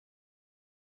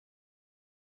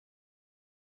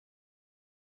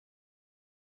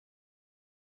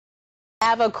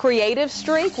Have a creative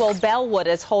streak? Well, Bellewood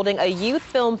is holding a youth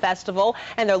film festival,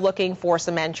 and they're looking for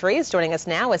some entries. Joining us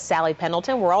now is Sally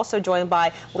Pendleton. We're also joined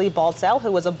by Lee Baltzell,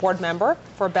 who is a board member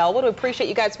for Bellewood. We appreciate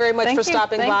you guys very much for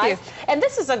stopping by. And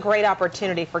this is a great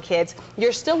opportunity for kids.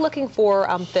 You're still looking for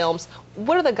films.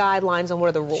 What are the guidelines and what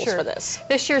are the rules for this?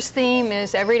 This year's theme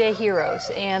is Everyday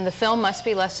Heroes, and the film must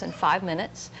be less than 5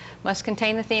 minutes, must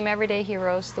contain the theme Everyday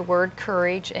Heroes, the word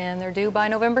courage, and they're due by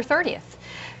November 30th.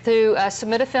 To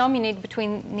submit a film, you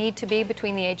need to be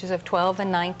between the ages of 12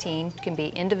 and 19. It can be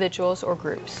individuals or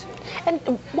groups. And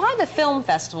why the film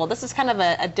festival? This is kind of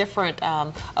a different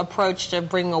approach to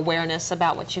bringing awareness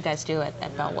about what you guys do at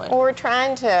Bellewood. Well, we're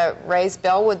trying to raise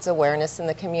Bellewood's awareness in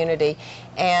the community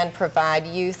and provide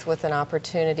youth with an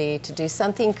opportunity to do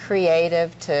something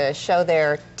creative, to show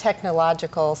their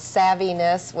technological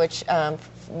savviness, which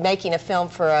making a film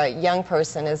for a young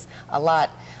person is a lot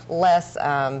less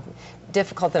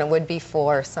difficult than it would be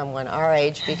for someone our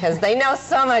age, because they know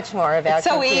so much more about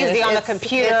computers. It's so easy on the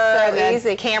computer. It's so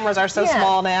easy. Cameras are so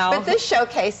small now. But this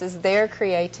showcases their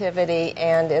creativity,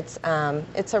 and it's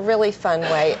a really fun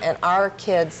way. And our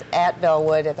kids at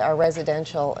Bellewood, at our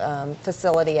residential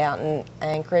facility out in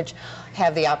Anchorage,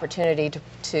 have the opportunity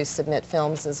to submit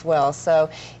films as well. So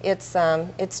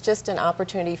it's just an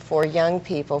opportunity for young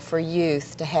people, for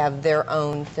youth, to have their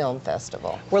own film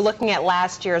festival. We're looking at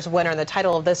last year's winner, and the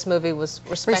title of this movie was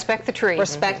Respect the Tree.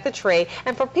 Respect the Tree.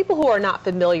 And for people who are not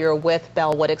familiar with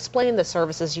Bellewood, explain the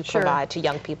services you provide to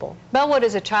young people. Bellewood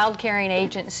is a child caring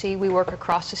agency. We work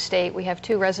across the state. We have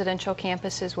 2 residential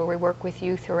campuses where we work with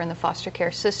youth who are in the foster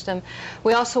care system.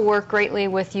 We also work greatly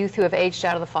with youth who have aged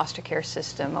out of the foster care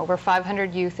system. Over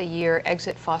 500 youth a year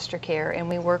exit foster care, and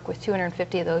we work with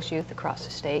 250 of those youth across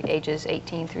the state, ages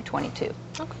 18 through 22.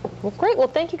 Okay. Well, great. Well,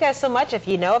 thank you guys so much. If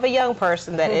you know of a young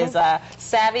person that is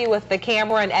savvy with the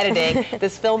camera and editing,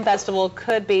 this film festival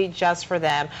could be just for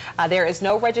them. There is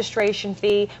no registration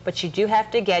fee, but you do have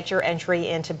to get your entry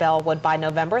into Bellewood by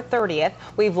November 30th.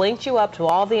 We've linked you up to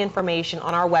all the information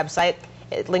on our website.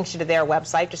 It links you to their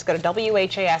website. Just go to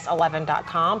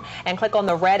WHAS11.com and click on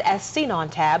the red As Seen On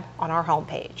tab on our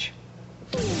homepage.